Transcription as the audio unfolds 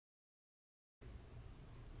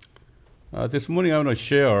This morning I want to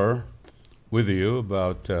share with you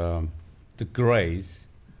about the grace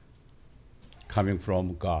coming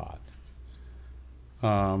from God.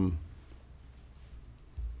 Um,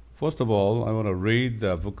 First of all, I want to read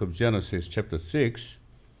the book of Genesis, chapter 6,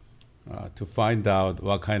 to find out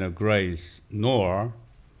what kind of grace Noah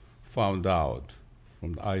found out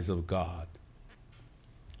from the eyes of God.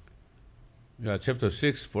 Chapter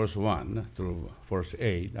 6, verse 1 through verse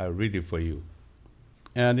 8, I'll read it for you.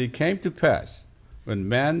 And it came to pass, when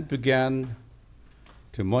man began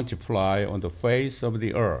to multiply on the face of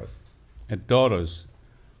the earth, and daughters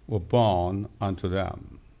were born unto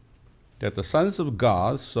them, that the sons of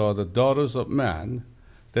God saw the daughters of man,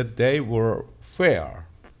 that they were fair,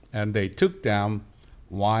 and they took them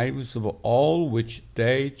wives of all which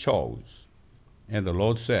they chose. And the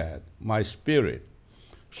Lord said, My spirit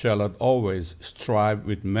shall not always strive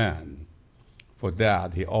with man, for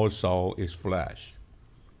that he also is flesh.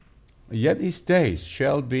 Yet his days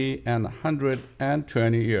shall be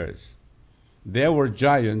 120 years. There were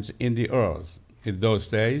giants in the earth in those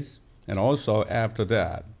days, and also after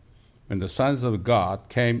that, when the sons of God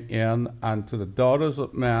came in unto the daughters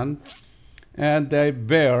of men, and they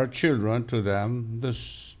bare children to them,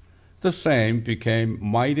 the same became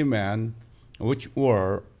mighty men, which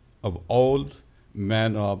were of old,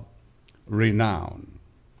 men of renown.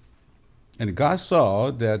 And God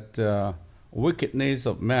saw that wickedness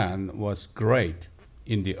of man was great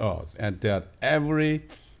in the earth, and that every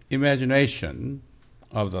imagination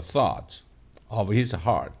of the thoughts of his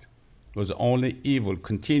heart was only evil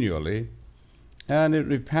continually. And it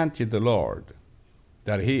repented the Lord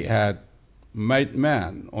that he had made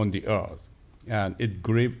man on the earth, and it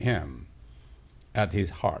grieved him at his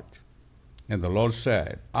heart. And the Lord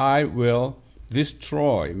said, I will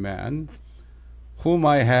destroy man, whom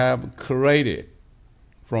I have created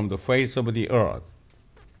from the face of the earth,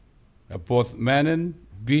 both man and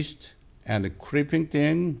beast, and the creeping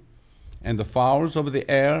thing, and the fowls of the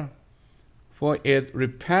air, for it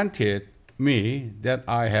repented me that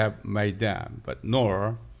I have made them. But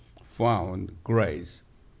Noah found grace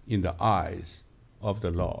in the eyes of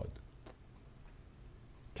the Lord.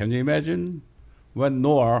 Can you imagine? When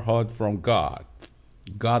Noah heard from God,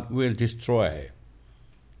 God will destroy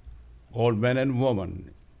all men and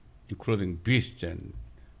women, including beasts and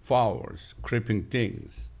fowls, creeping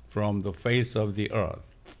things, from the face of the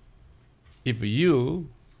earth. If you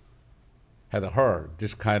had heard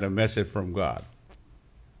this kind of message from God,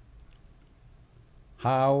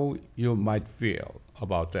 how you might feel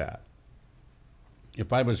about that? The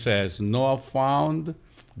Bible says Noah found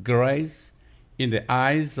grace in the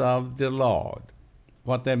eyes of the Lord.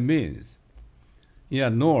 What that means?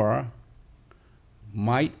 Noah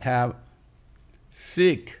might have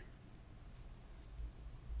seek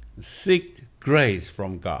grace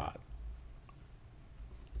from God.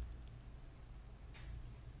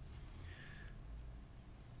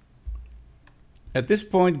 At this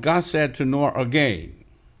point, God said to Noah again,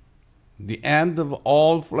 The end of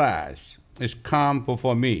all flesh is come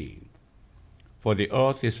before me, for the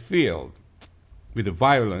earth is filled with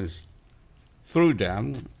violence through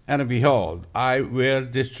them, and behold, I will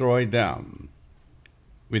destroy them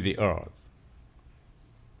with the earth.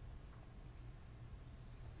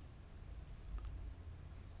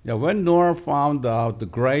 When Noah found out the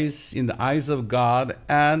grace in the eyes of God,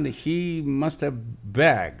 and he must have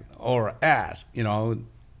begged or asked, the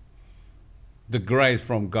grace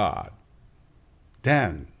from God,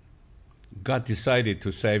 then God decided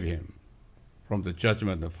to save him from the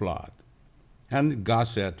judgment of flood. And God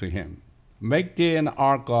said to him, Make thee an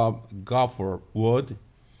ark of gopher wood.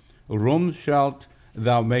 Room shalt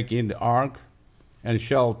thou make in the ark, and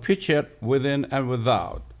shalt pitch it within and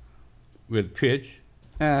without with pitch.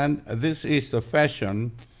 And this is the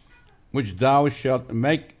fashion which thou shalt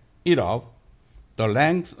make it of. The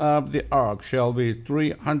length of the ark shall be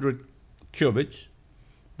 300 cubits,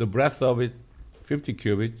 the breadth of it 50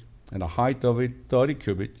 cubits, and the height of it 30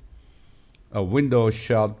 cubits. A window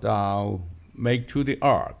shalt thou make to the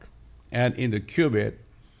ark, and in the cubit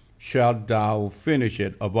shalt thou finish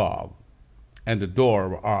it above. And the door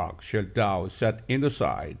of the ark shalt thou set in the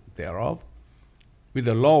side thereof. With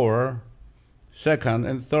the lower, second,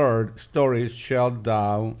 and third stories shalt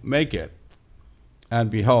thou make it. And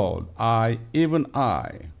behold, even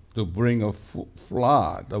I, do bring a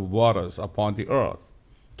flood of waters upon the earth,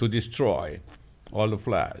 to destroy all the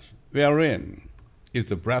flesh, wherein is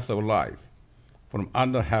the breath of life from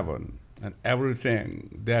under heaven, and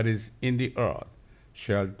everything that is in the earth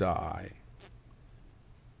shall die.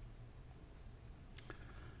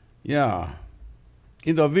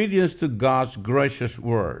 In obedience to God's gracious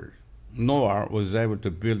word, Noah was able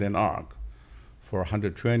to build an ark for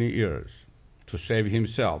 120 years to save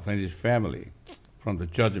himself and his family from the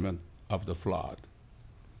judgment of the flood.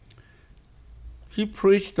 He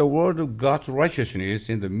preached the word of God's righteousness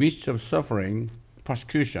in the midst of suffering,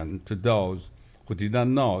 persecution to those who did not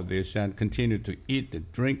know this and continued to eat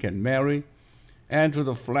and drink and marry, and to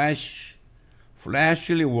the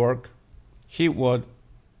fleshly work he would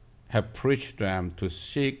have preached them to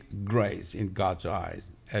seek grace in God's eyes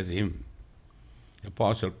as him.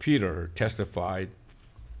 Apostle Peter testified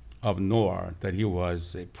of Noah that he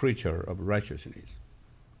was a preacher of righteousness.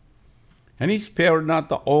 And he spared not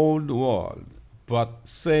the old world, but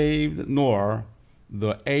saved Noah,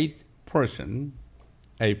 the eighth person,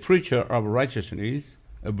 a preacher of righteousness,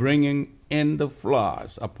 bringing in the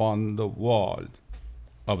floods upon the world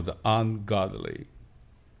of the ungodly.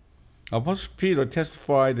 Apostle Peter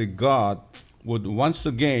testified that God would once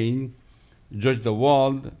again judge the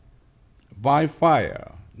world by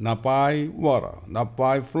fire, not by water, not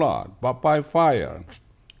by flood, but by fire,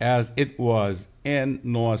 as it was in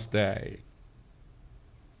Noah's day.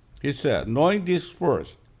 He said, knowing this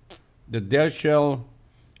first, that there shall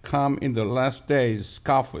come in the last days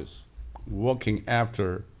scoffers, walking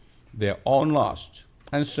after their own lust,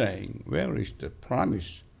 and saying, where is the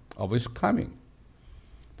promise of his coming?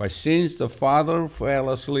 But since the Father fell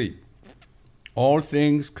asleep, all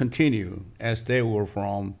things continue as they were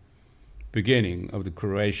from beginning of the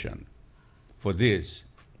creation. For this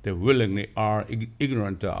they willingly are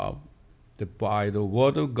ignorant of, that by the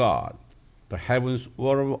word of God the heavens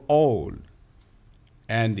were of old,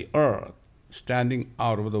 and the earth standing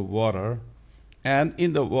out of the water and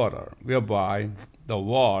in the water, whereby the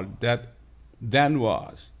world that then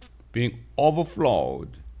was, being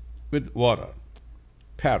overflowed with water,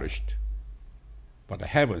 perished. But the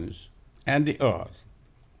heavens and the earth,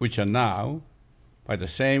 which are now, by the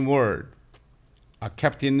same word, are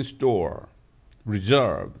kept in store,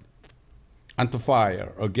 reserved unto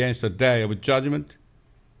fire against the day of judgment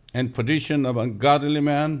and perdition of ungodly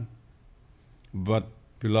men. But,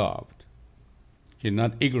 beloved, ye are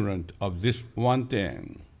not ignorant of this one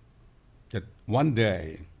thing, that one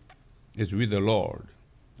day is with the Lord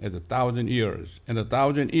as 1,000 years, and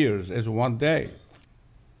 1,000 years as one day.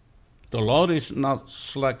 The Lord is not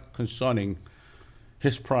slack concerning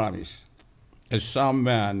his promise, as some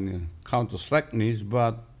men count slackness,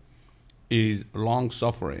 but is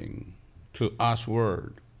long-suffering to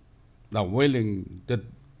usward, not willing that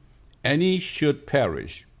any should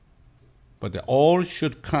perish, but that all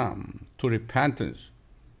should come to repentance.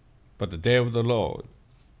 But the day of the Lord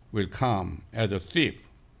will come as a thief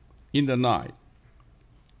in the night,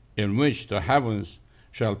 in which the heavens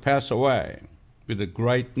shall pass away with a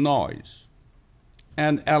great noise,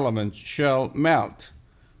 and elements shall melt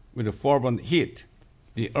with a fervent heat.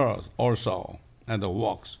 The earth also and the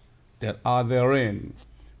works that are therein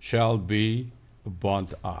shall be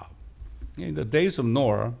burnt up. In the days of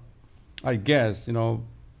Noah, I guess,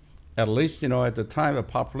 at least, at the time the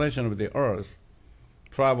population of the earth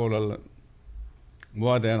traveled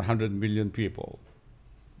more than 100 million people.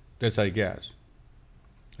 That's, I guess,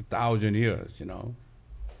 1,000 years,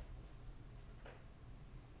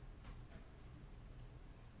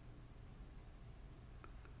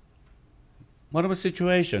 What of a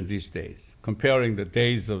situation these days, comparing the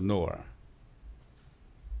days of Noah?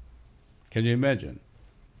 Can you imagine?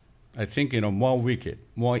 I think, more wicked,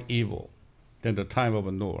 more evil than the time of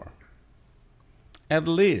Noah. At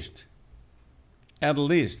least, at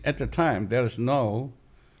the time, there is no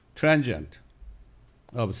transient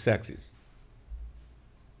of sexes.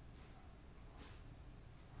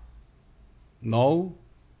 No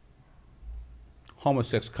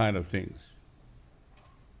homosex kind of things.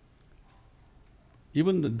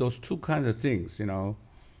 Even those two kinds of things,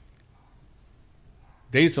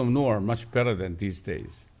 days of Noah are much better than these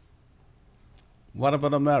days. What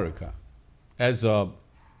about America? As of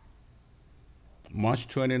March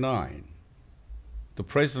 29, the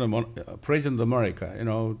President of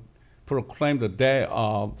America, proclaimed the day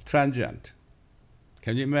of transient.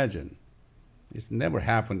 Can you imagine? It's never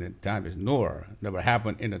happened in the time of Noah, never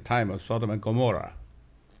happened in the time of Sodom and Gomorrah.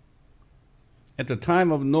 At the time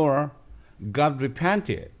of Noah, God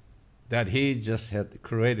repented that he just had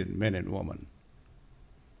created man and woman.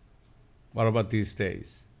 What about these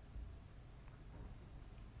days?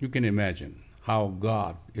 You can imagine how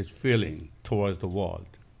God is feeling towards the world.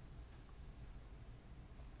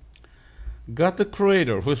 God the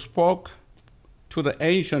Creator, who spoke to the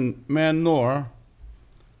ancient man Noah,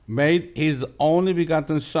 made his only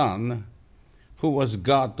begotten Son, who was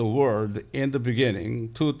God the Word in the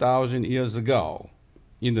beginning, 2,000 years ago,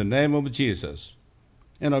 in the name of Jesus,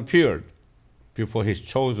 and appeared before his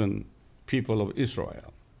chosen people of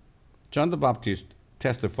Israel. John the Baptist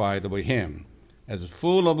testified of him as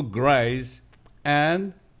full of grace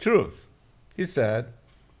and truth. He said,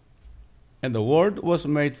 "And the Word was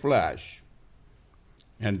made flesh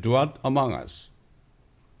and dwelt among us,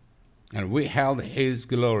 and we beheld his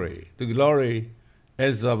glory. The glory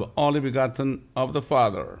as of only begotten of the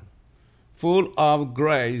Father, full of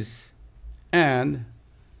grace and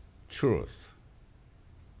truth."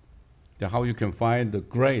 That's how you can find the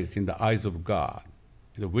grace in the eyes of God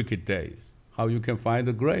in the wicked days. How you can find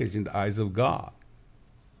the grace in the eyes of God.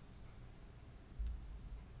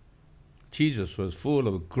 Jesus was full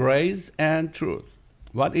of grace and truth.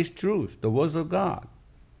 What is truth? The words of God.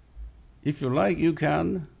 If you like, you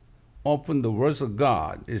can open the words of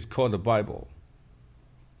God. It's called the Bible.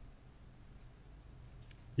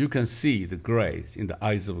 You can see the grace in the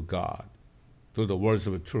eyes of God through the words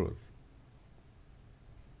of truth.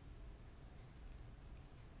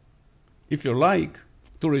 If you like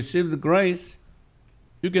to receive the grace,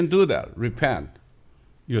 you can do that. Repent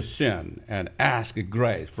your sin and ask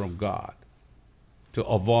grace from God to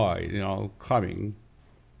avoid, coming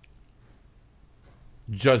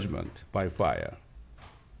judgment by fire.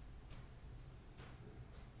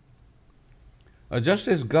 Just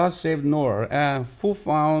as God saved Noah, who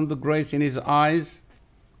found the grace in his eyes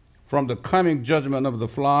from the coming judgment of the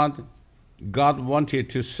flood, God wanted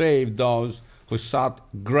to save those who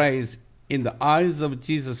sought grace in the eyes of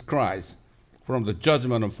Jesus Christ from the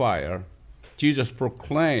judgment of fire. Jesus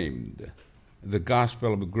proclaimed the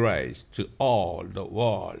gospel of grace to all the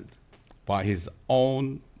world by his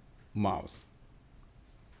own mouth.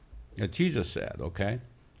 Now, Jesus said,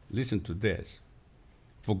 listen to this.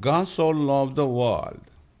 "For God so loved the world."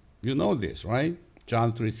 You know this, right?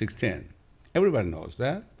 John 3:16. Everybody knows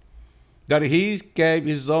that. "That he gave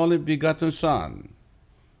his only begotten Son,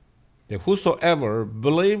 that whosoever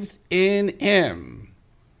believed in him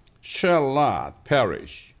shall not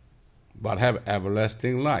perish, but have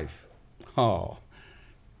everlasting life." Oh,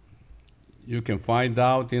 you can find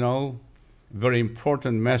out, very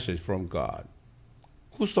important message from God.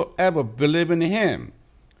 Whosoever believe in him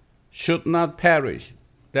should not perish.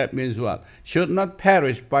 That means what? Should not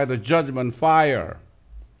perish by the judgment fire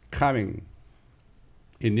coming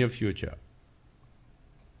in near future.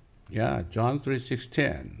 Yeah, John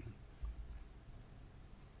 3:16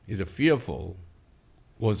 is a fearful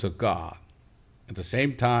words of God. At the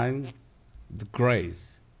same time, the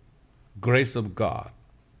grace of God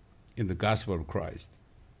in the gospel of Christ.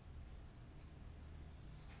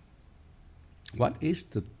 What is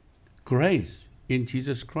the grace in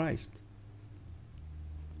Jesus Christ?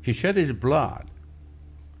 He shed his blood.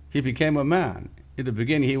 He became a man. In the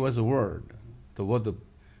beginning, he was the Word.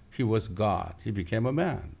 He was God. He became a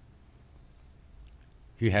man.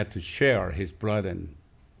 He had to share his blood and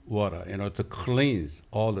water, to cleanse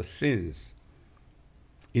all the sins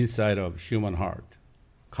inside of human heart,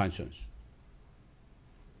 conscience.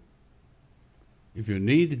 If you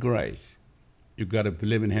need grace, you got to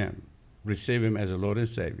believe in him. Receive him as a Lord and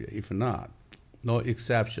Savior. If not, no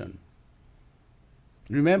exception.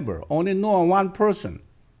 Remember, only Noah, one person,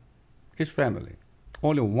 his family.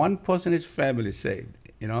 Only one person, his family saved,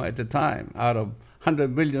 at the time, out of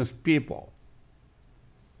 100 million people.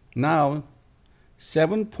 Now,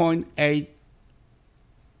 7.8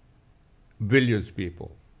 billion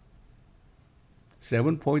people.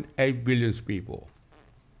 7.8 billion people.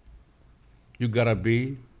 You gotta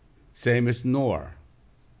be same as Noah.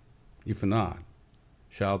 If not,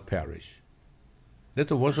 shall perish. That's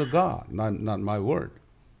the words of God, not my word.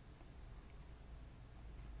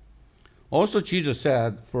 Also, Jesus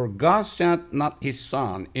said, "For God sent not his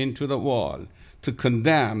Son into the world to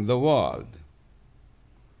condemn the world."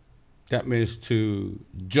 That means to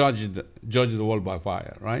judge the world by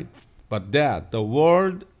fire, right? But that the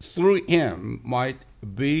world through him might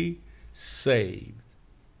be saved.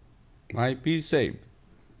 Might be saved.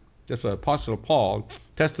 That's why Apostle Paul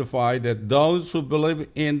testified that those who believe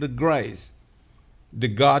in the grace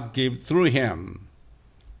that God gave through him,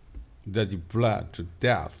 that he bled to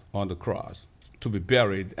death on the cross, to be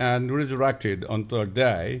buried and resurrected on the third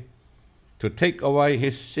day, to take away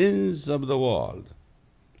his sins of the world,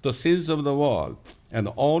 the sins of the world, and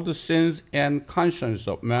all the sins and conscience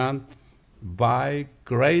of man, by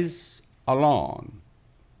grace alone,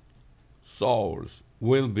 souls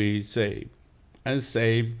will be saved, and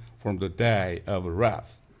saved from the day of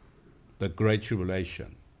wrath, the great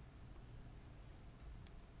tribulation.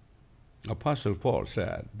 Apostle Paul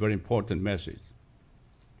said, very important message,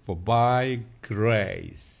 for by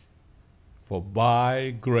grace,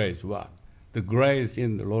 what? The grace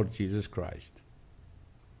in the Lord Jesus Christ.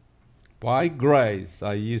 By grace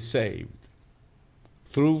are ye saved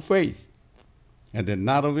through faith, and then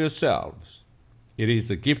not of yourselves. It is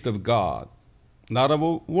the gift of God, not of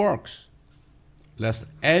works, lest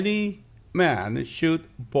any man should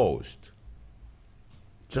boast.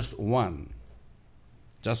 Just one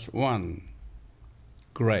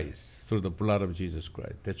grace through the blood of Jesus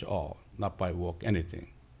Christ. That's all, not by work, anything.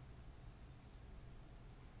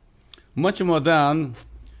 Much more than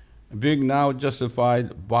being now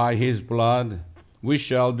justified by his blood, we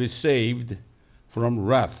shall be saved from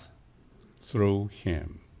wrath through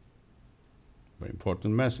him. Very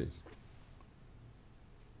important message.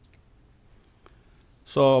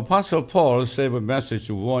 So Apostle Paul gave a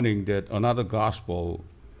message warning that another gospel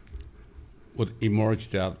would emerge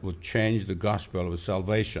that would change the gospel of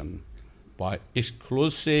salvation by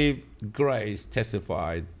exclusive grace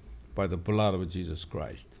testified by the blood of Jesus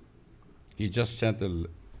Christ. He just sent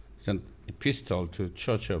epistle to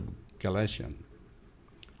Church of Galatians.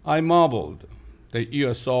 I marveled that you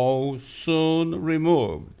are so soon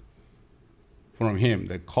removed from him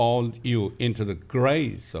that called you into the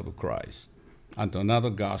grace of Christ unto another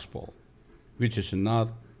gospel, which is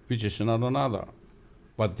not another.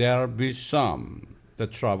 But there be some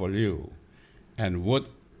that trouble you and would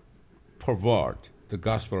pervert the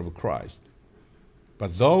gospel of Christ.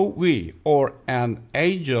 But though we or an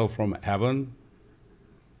angel from heaven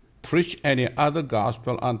preach any other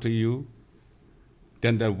gospel unto you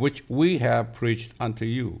than that which we have preached unto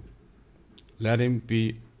you, let him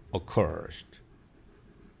be accursed.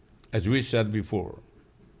 As we said before,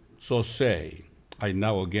 so say I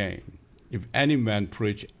now again, if any man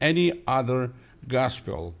preach any other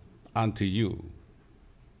gospel unto you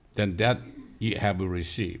than that ye have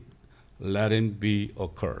received, let him be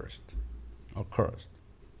accursed. Accursed.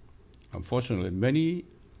 Unfortunately, many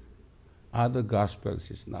other gospels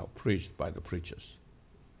is now preached by the preachers.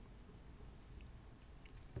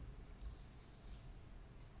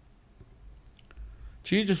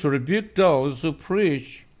 Jesus rebuked those who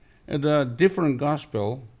preach the different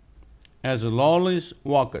gospel as lawless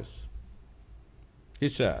walkers. He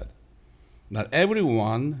said, not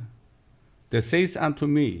everyone that says unto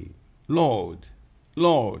me, Lord,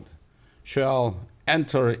 Lord, shall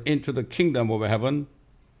enter into the kingdom of heaven,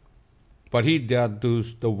 but he that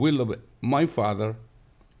does the will of my Father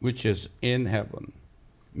which is in heaven.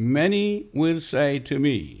 Many will say to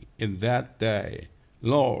me in that day,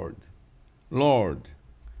 Lord, Lord,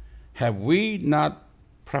 have we not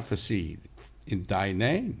prophesied in thy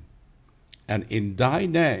name? And in thy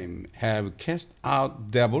name have cast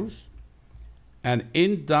out devils? And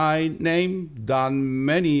in thy name done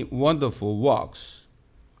many wonderful works?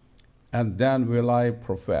 And then will I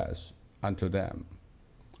profess unto them,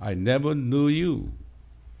 I never knew you.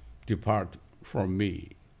 Depart from me,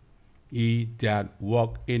 ye that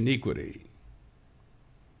walk iniquity.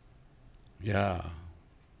 Yeah,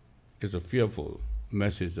 it's a fearful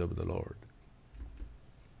message of the Lord.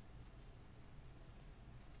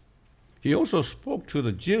 He also spoke to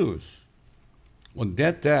the Jews on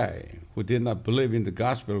that day who did not believe in the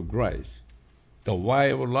gospel of grace, the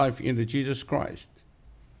way of life in the Jesus Christ,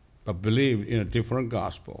 but believed in a different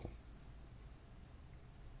gospel.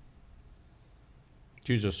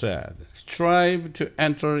 Jesus said, strive to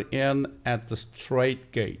enter in at the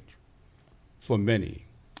strait gate, for many,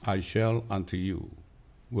 I shall unto you,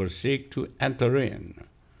 will seek to enter in,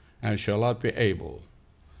 and shall not be able.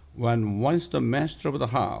 When once the master of the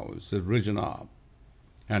house is risen up,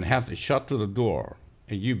 and hath shut to the door,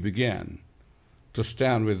 and you begin to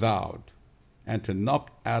stand without, and to knock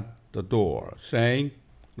at the door, saying,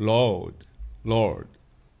 Lord, Lord,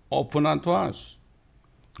 open unto us.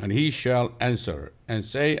 And he shall answer and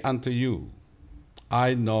say unto you,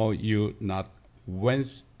 I know you not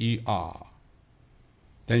whence ye are.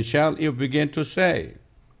 Then shall you begin to say,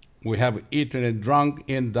 we have eaten and drunk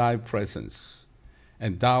in thy presence,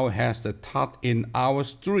 and thou hast taught in our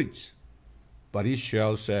streets. But he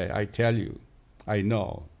shall say, I tell you, I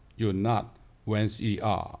know you not whence ye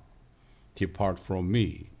are. Depart from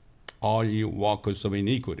me, all ye workers of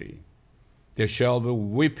iniquity. There shall be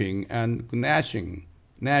weeping and gnashing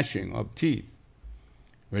of teeth,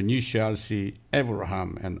 when you shall see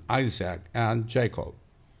Abraham and Isaac and Jacob,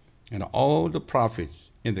 and all the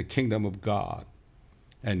prophets in the kingdom of God,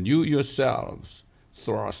 and you yourselves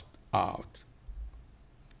thrust out.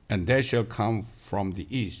 And they shall come from the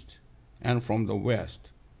east, and from the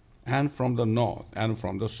west, and from the north, and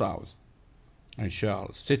from the south, and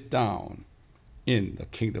shall sit down in the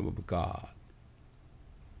kingdom of God.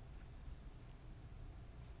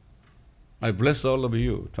 I bless all of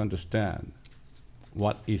you to understand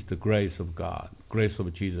what is the grace of God, grace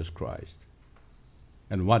of Jesus Christ,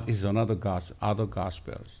 and what is other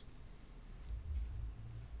gospels.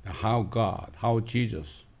 how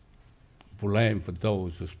Jesus blamed for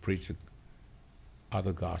those who preach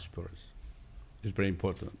other gospels. It's very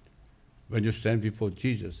important. When you stand before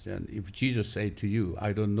Jesus, and if Jesus say to you,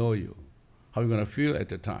 I don't know you, how are you going to feel at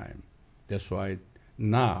the time? That's why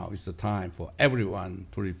now is the time for everyone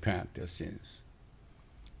to repent their sins.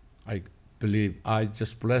 I believe I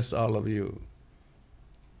just bless all of you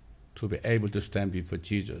to be able to stand before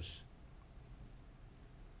Jesus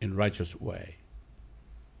in righteous way.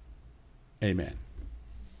 Amen.